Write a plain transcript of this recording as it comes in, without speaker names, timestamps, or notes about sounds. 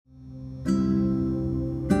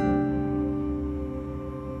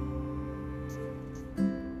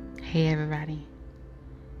Hey everybody,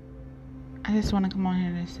 I just want to come on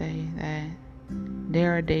here to say that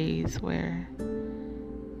there are days where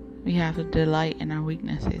we have to delight in our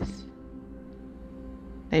weaknesses.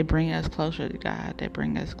 They bring us closer to God, they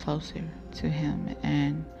bring us closer to Him,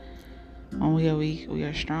 and when we are weak, we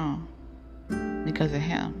are strong because of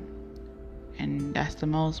Him. And that's the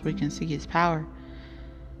most we can see His power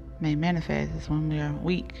may manifest is when we are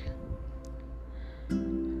weak.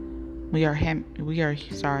 We are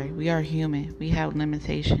human. We have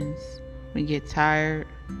limitations. We get tired.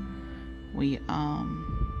 We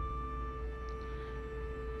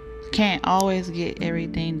can't always get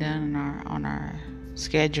everything done on our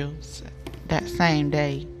schedules that same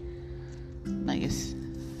day. Like, it's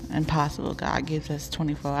impossible. God gives us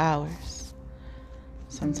 24 hours.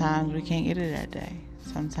 Sometimes we can't get it that day.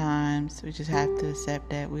 Sometimes we just have to accept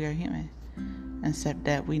that we are human. Accept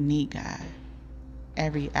that we need God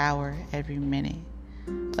every hour, every minute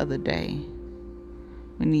of the day.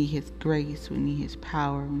 We need His grace. We need His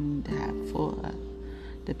power. We need to have full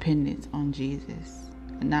dependence on Jesus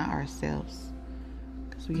and not ourselves,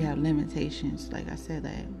 because we have limitations. Like I said,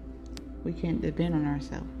 that we can't depend on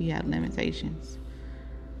ourselves. We have limitations.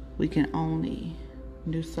 We can only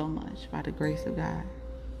do so much by the grace of God.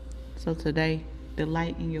 So today,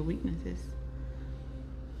 delight in your weaknesses.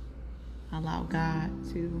 Allow God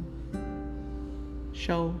to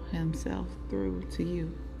show Himself through to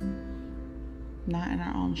you. Not in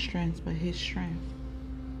our own strength, but His strength.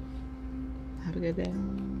 Have a good day.